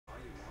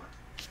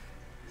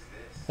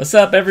What's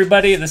up,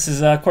 everybody? This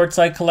is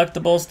Courtside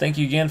Collectibles. Thank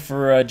you again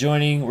for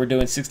joining. We're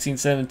doing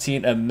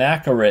 16-17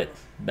 Immaculate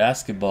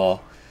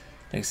basketball.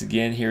 Thanks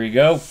again. Here we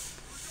go.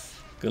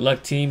 Good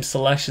luck, team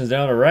selections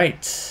down to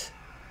right.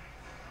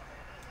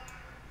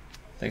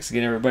 Thanks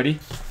again, everybody.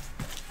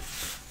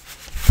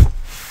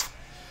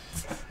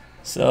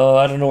 So,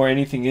 I don't know where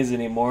anything is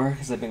anymore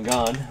because I've been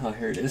gone. Oh,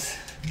 here it is.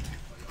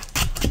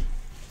 If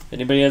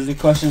anybody has any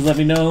questions, let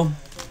me know.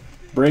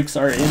 Breaks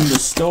are in the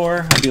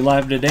store. I'll be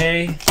live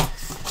today.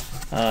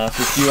 For a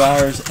few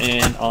hours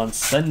and on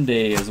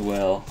Sunday as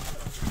well.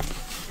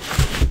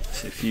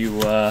 So if you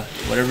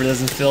whatever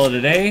doesn't fill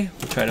today,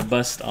 we'll try to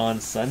bust on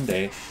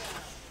Sunday.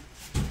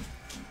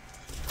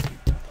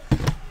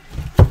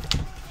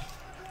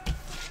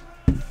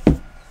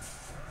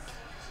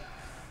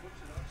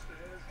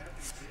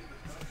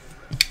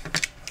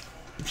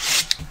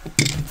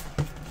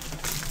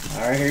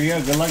 All right, here you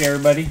go. Good luck,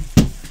 everybody.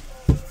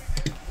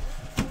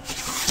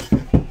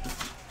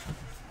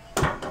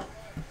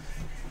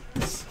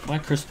 Why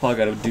Chris Paul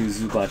gotta do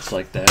Zubac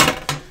like that?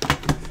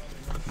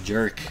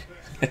 Jerk.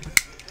 I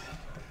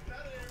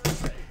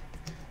think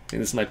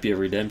this might be a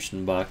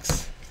redemption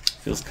box.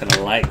 Feels kind of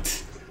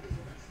light.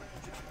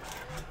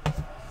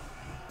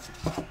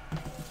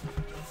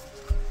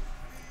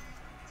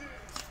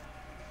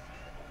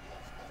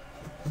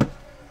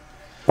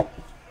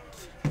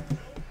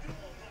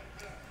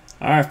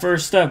 Alright,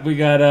 first up we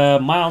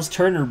got Miles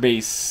Turner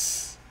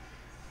base.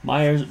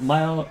 Myers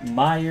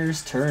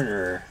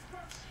Turner.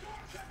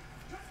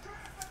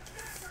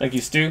 Thank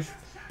you, Stu.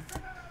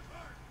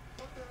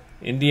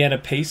 Indiana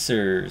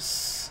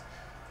Pacers.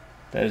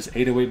 That is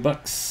 808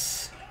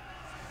 bucks.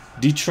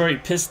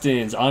 Detroit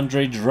Pistons.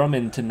 Andre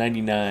Drummond to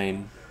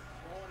 99.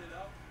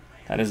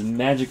 That is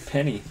Magic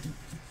Penny.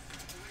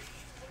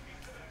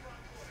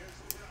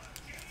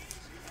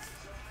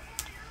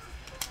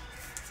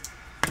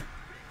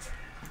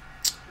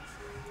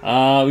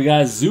 We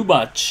got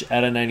Zubac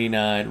at a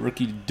 99.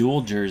 Rookie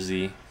dual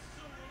jersey.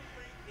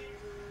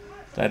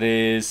 That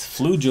is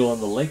Flugel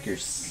on the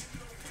Lakers.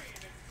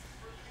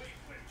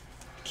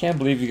 Can't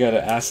believe you got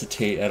an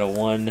acetate at a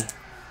 1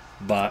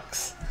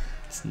 box.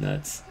 It's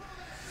nuts.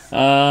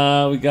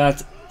 We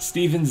got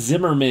Steven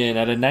Zimmerman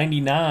at a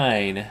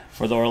 99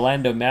 for the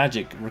Orlando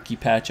Magic rookie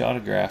patch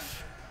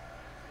autograph.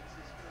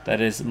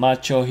 That is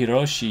Macho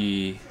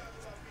Hiroshi.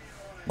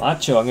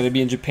 Macho, I'm going to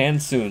be in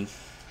Japan soon.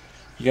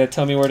 You got to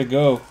tell me where to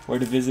go, where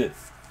to visit.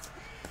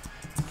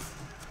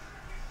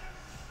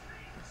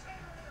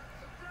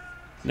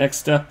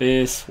 Next up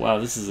is, wow,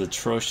 this is an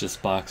atrocious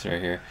box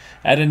right here.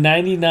 At a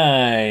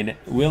 99,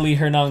 Willy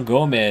Hernan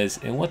Gomez.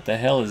 And what the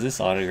hell is this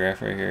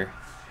autograph right here?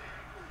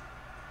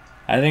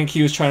 I think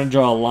he was trying to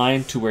draw a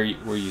line to where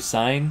you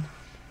sign.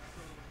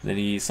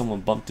 Then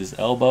someone bumped his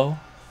elbow.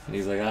 And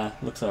he's like, ah,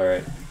 looks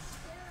alright.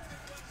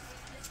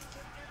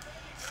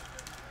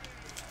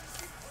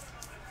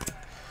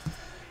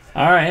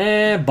 Alright,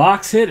 and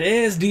box hit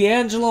is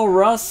D'Angelo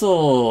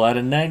Russell at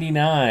a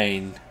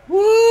 99.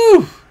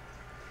 Woo!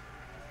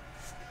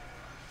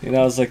 I think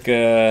that was like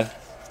a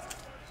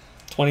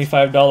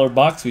 $25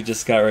 box we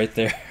just got right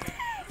there.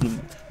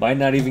 Might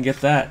not even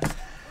get that.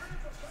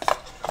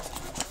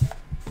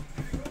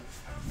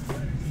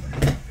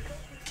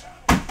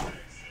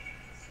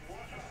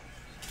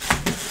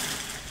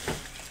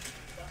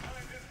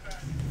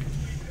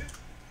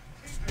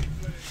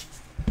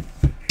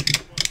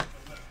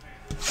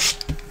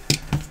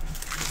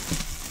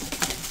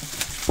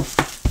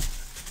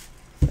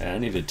 Yeah, I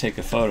need to take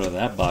a photo of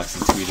that box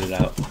and tweet it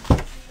out.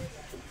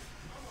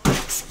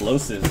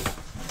 Explosive.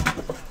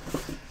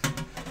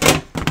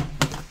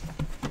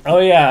 Oh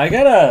yeah, I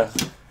got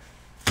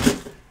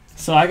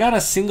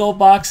a single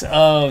box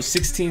of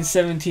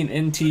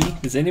 16-17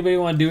 NT. Does anybody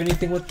want to do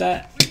anything with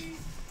that?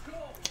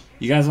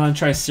 You guys want to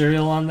try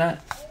cereal on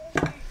that?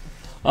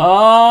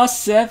 Oh,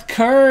 Seth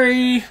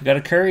Curry. We got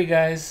a Curry,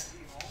 guys.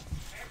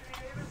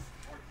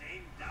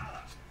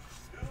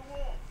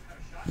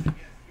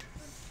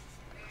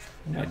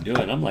 What am I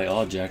doing? I'm like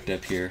all jacked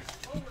up here.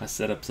 My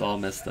setup's all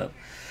messed up.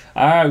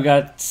 Alright, we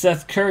got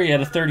Seth Curry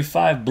at a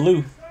 35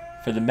 blue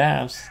for the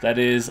Mavs. That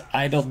is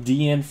Idol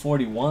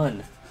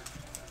DN41.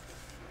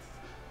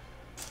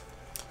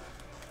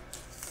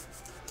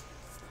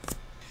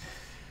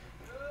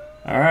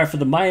 Alright, for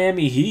the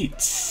Miami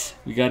Heat,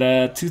 we got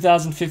a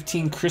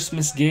 2015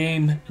 Christmas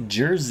game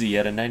jersey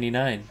at a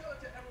 99.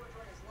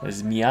 That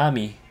is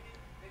Miami.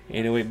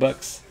 808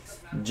 bucks.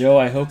 Joe,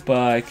 I hope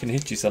I can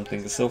hit you something,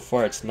 because so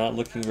far it's not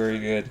looking very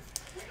good.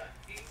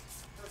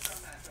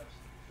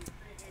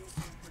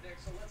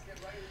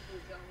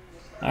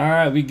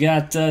 Alright, we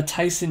got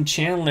Tyson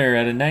Chandler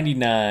at a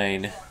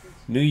 99.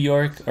 New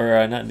York,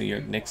 or not New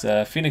York Knicks,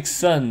 Phoenix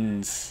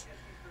Suns.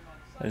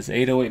 That is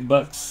 808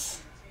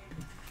 bucks.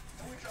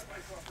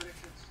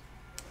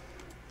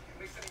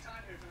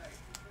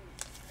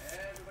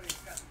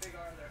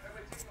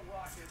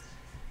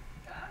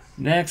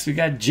 Next, we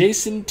got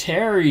Jason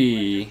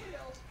Terry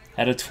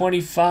at a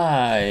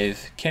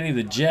 25. Kenny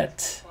the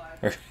Jet.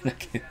 Or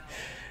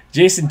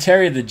Jason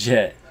Terry the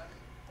Jet.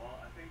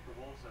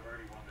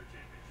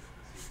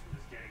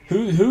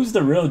 Who's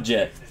the real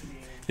Jet?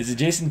 Is it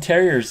Jason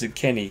Terry or is it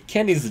Kenny?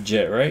 Kenny's the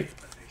Jet, right?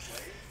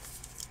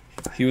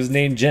 He was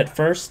named Jet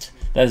first.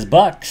 That's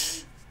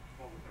Bucks.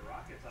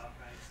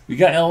 We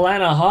got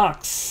Atlanta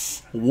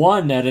Hawks.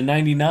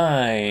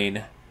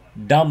 1/99.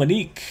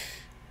 Dominique.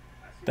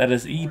 That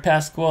is E.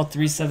 Pasquale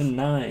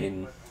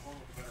 379.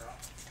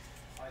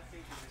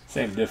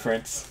 Same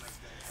difference.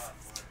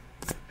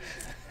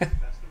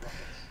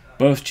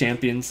 Both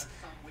champions.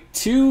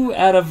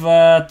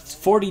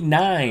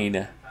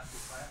 2/49.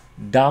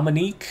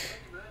 Dominique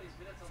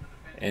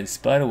and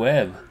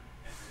Spiderweb.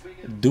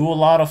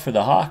 Dual auto for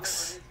the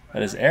Hawks.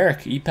 That is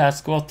Eric. E.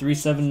 Pasquale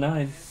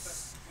 379.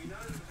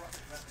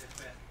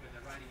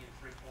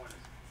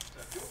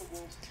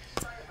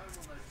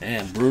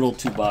 Man, brutal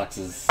 2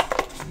 boxes.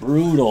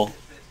 Brutal.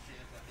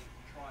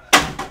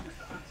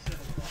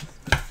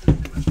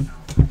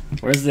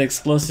 Where's the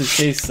explosive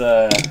case?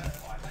 I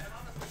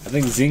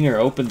think Zinger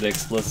opened the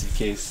explosive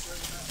case.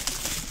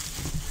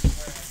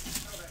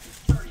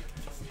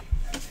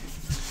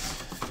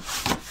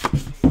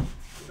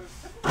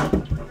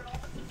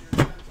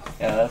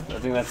 Yeah, I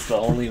think that's the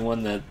only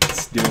one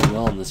that's doing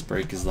well in this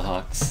break is the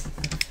Hawks.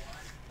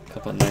 A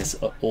couple of nice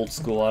old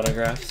school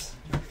autographs.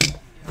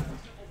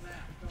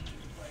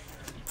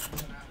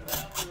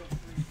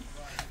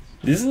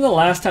 This isn't the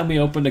last time we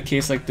opened a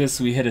case like this.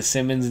 We hit a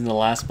Simmons in the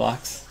last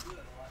box.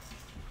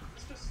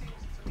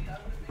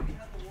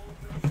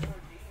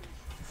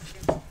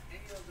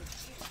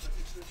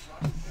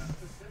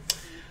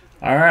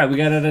 Alright, we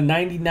got it at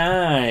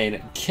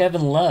 99.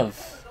 Kevin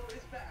Love.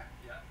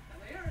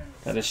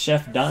 That is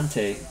Chef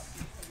Dante.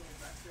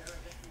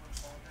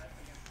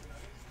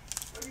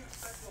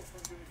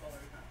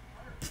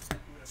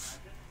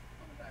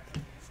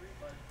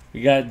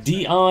 We got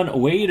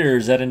Dion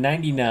Waiters at a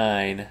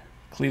 99.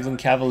 Cleveland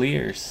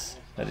Cavaliers.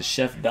 That is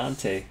Chef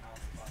Dante.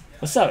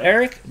 What's up,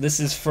 Eric? This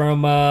is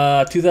from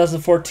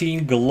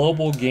 2014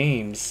 Global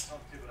Games.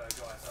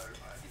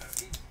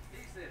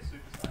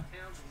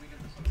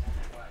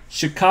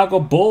 Chicago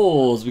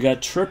Bulls. We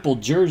got triple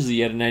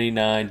jersey at a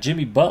 99.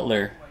 Jimmy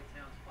Butler.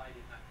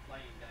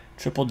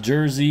 Triple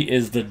jersey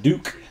is the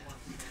Duke.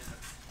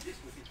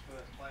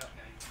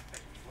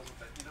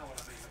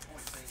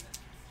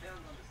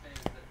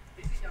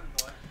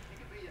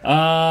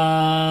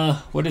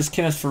 What is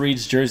Kenneth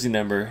Farid's jersey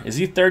number? Is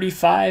he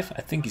 35?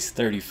 I think he's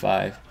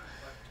 35.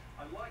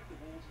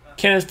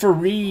 Kenneth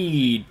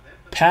Farid.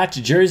 Patch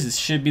jerseys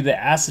should be the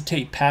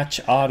acetate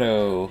patch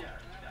auto.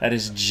 That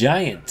is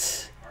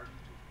Giant.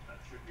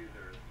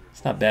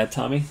 It's not bad,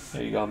 Tommy.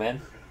 There you go,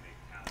 man.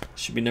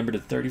 Should be numbered to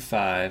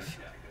 35.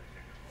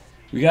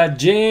 We got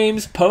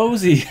James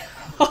Posey.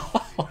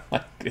 Oh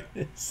my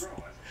goodness.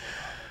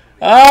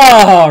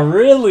 Oh,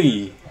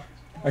 really?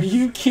 Are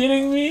you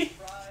kidding me?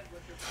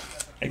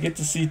 I get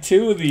to see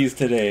 2 of these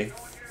today.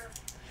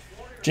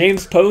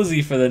 James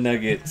Posey for the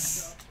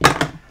Nuggets.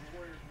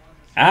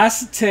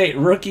 Acetate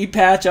rookie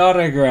patch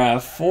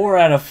autograph.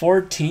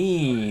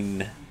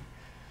 4/14.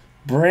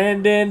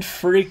 Brandon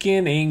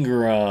freaking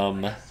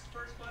Ingram.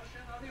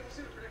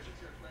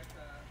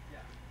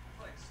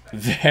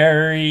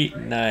 Very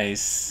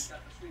nice.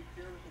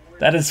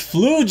 That is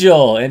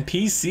Flugel and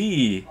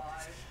PC.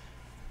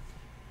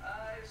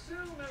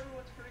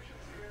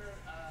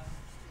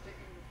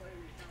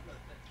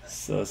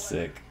 So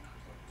sick.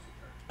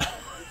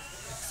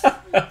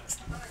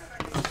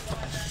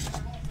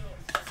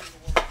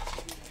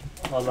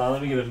 Hold on,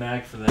 let me get a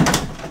mag for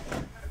that.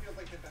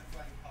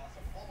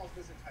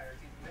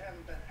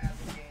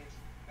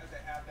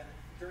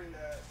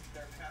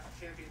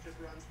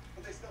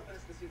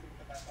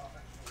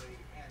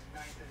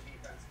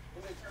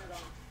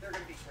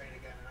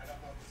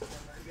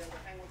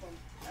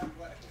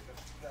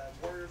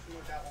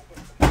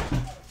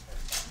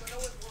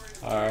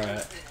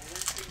 Alright.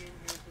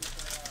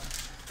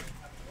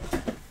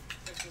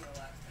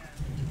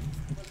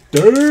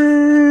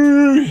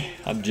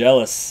 I'm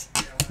jealous.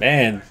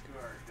 Man,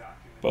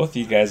 both of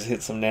you guys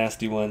hit some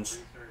nasty ones.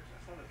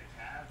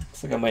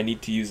 Looks like I might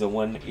need to use a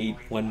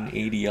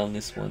 180 on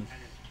this one.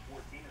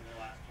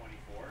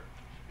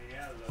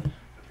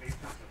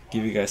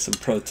 Give you guys some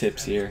pro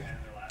tips here.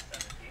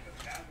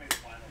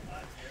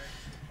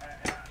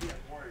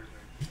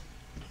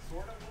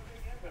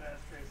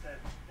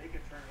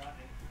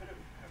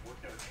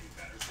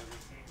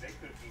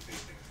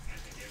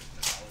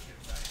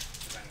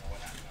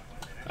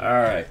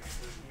 All right.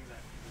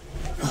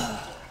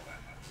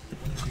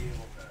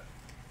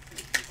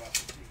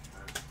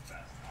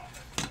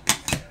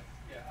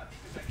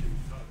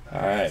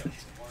 All right.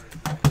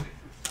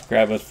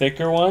 Grab a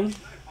thicker one.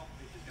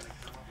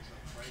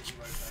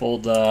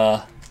 Fold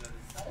the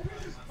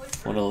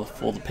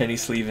penny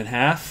sleeve in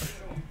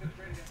half.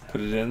 Put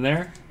it in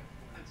there.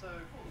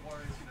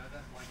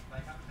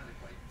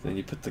 Then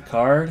you put the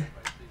card.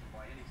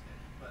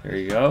 There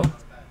you go.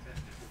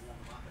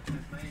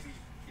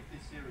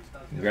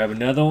 Grab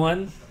another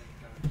one,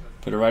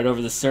 put it right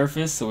over the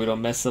surface so we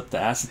don't mess up the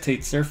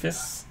acetate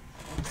surface.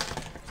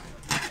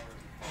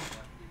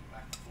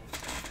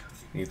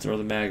 You throw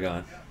the mag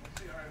on.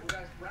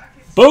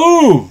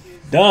 Boom!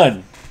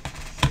 Done.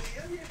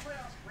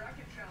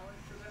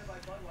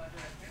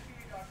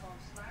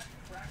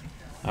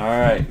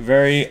 Alright,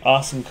 very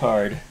awesome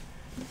card.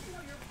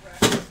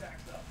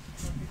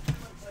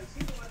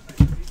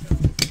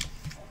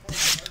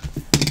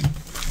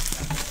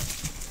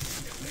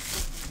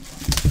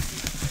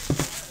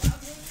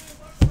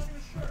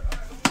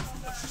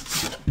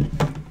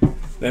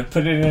 Then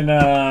put it in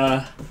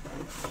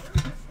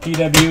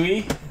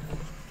PWE.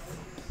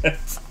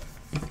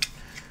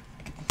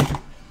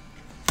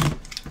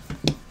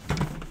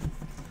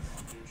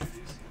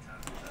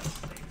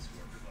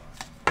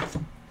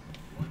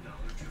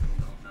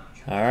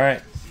 All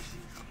right.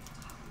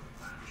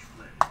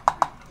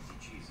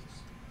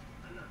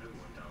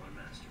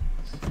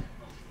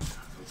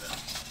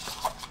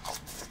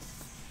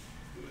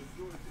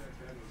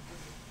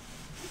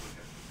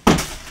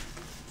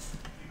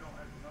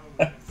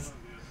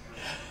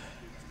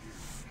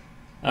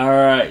 All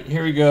right,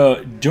 here we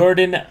go.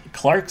 Jordan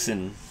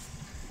Clarkson.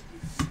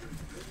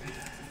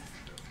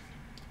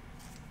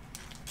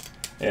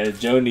 Yeah,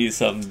 Joe needs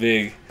something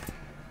big.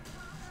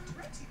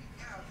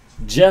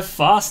 Jeff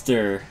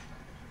Foster.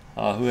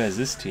 Oh, who has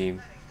this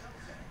team?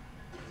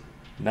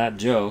 Not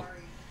Joe.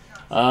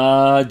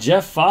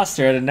 Jeff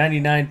Foster at a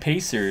 99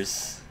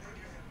 Pacers.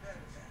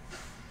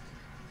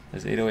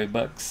 There's 808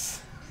 Bucks.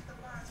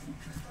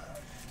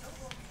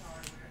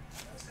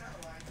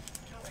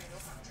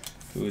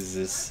 Who is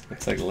this?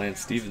 Looks like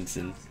Lance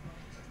Stevenson.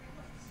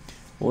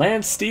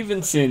 Lance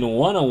Stevenson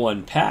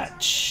 101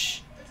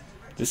 patch.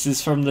 This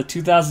is from the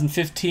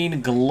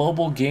 2015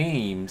 Global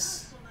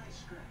Games.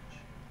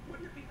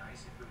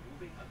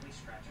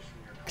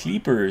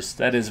 Clippers.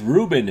 That is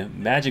Ruben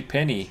Magic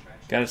Penny.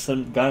 Got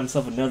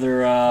himself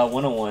another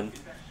 101.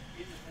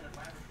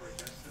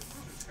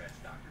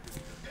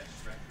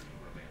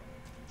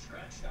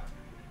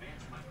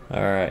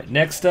 All right.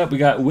 Next up, we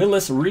got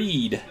Willis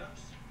Reed.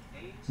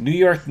 New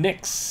York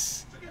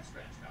Knicks.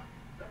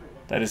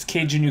 That is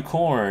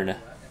kjrkorn.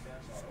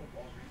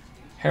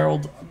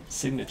 Herald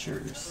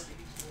signatures.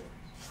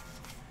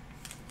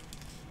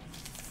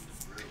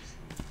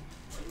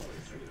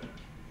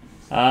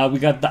 We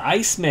got the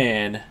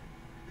Iceman,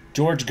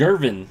 George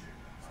Gervin.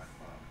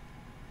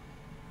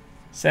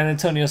 San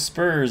Antonio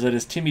Spurs. That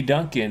is Timmy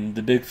Duncan,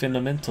 the big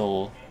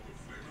fundamental.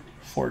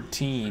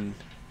 14.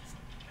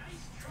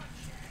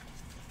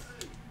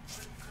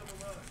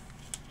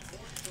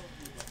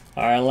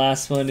 Our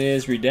last one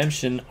is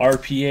Redemption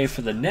RPA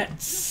for the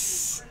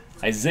Nets.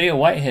 Isaiah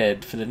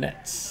Whitehead for the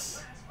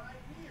Nets.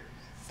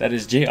 That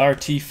is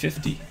JRT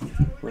 50.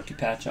 Rookie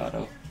patch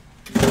auto.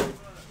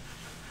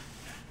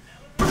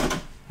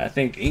 I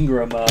think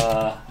Ingram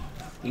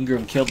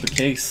killed the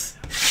case.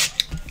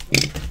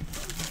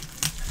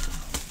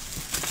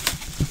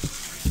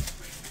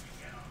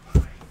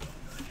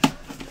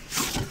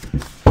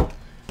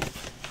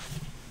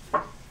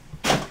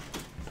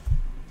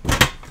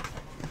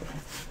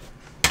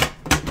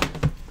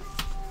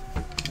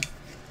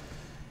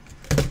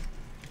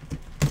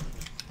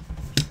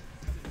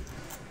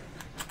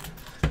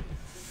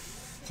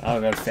 Oh, I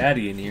got a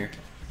fatty in here.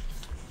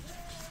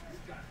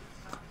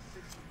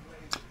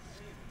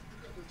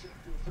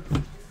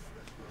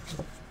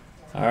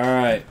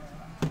 Alright.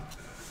 We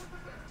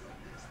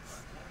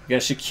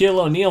got Shaquille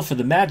O'Neal for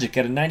the Magic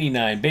at a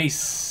 99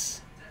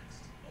 base.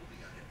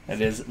 That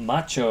is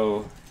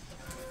Macho.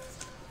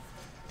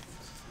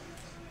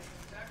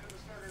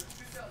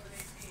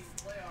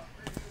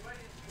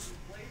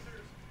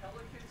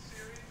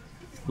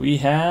 We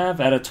have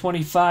at a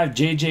 25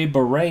 JJ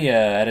Barea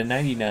at a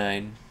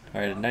 99.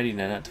 Alright, a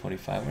 99, not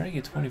 25. Where did I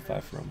get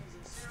 25 from?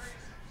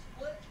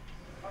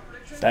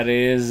 That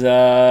is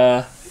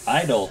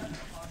Idol.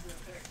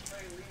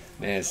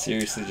 Man,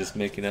 seriously, just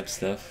making up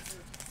stuff.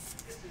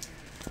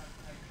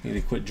 Need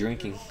to quit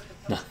drinking.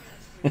 No.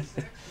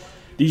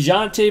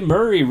 DeJounte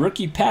Murray,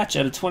 rookie patch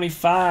at a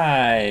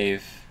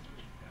 25.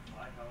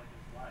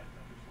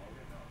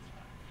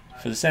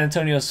 For the San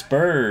Antonio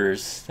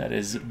Spurs. That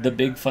is the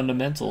big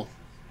fundamental.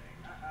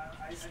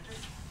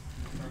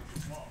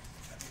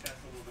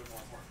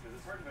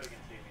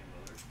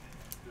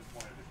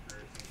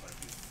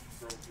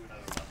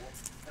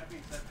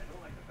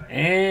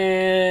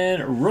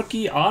 And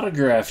rookie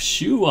autograph,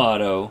 shoe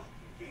auto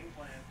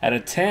at a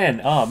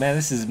 10. Oh man,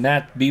 this is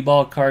Matt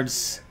B-Ball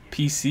Cards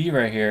PC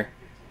right here.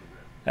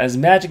 That's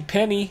Magic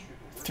Penny,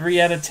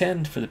 3 out of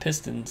 10 for the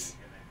Pistons.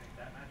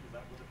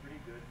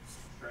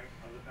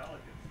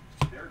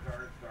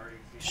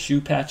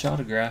 Shoe patch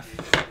autograph.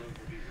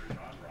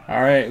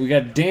 All right, we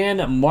got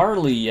Dan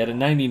Marley at a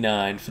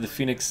 99 for the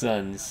Phoenix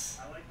Suns.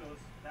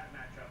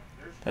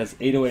 That's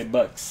 808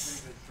 Bucks.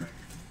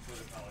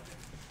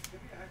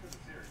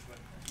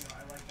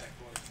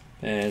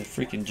 And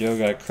freaking Joe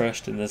got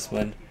crushed in this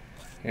one.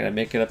 I gotta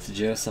make it up to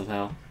Joe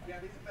somehow.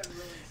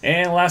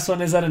 And last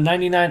one is at a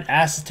 99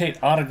 acetate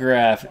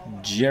autograph,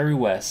 Jerry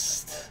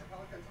West.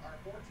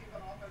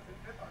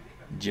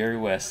 Jerry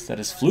West. That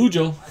is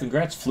Flugel.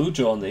 Congrats,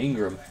 Flugel, on the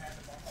Ingram.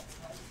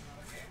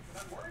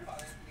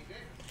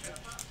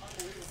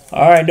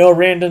 All right, no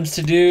randoms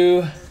to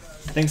do.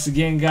 Thanks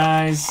again,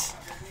 guys.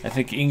 I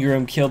think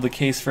Ingram killed the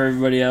case for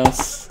everybody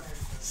else.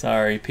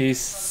 Sorry,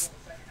 peace.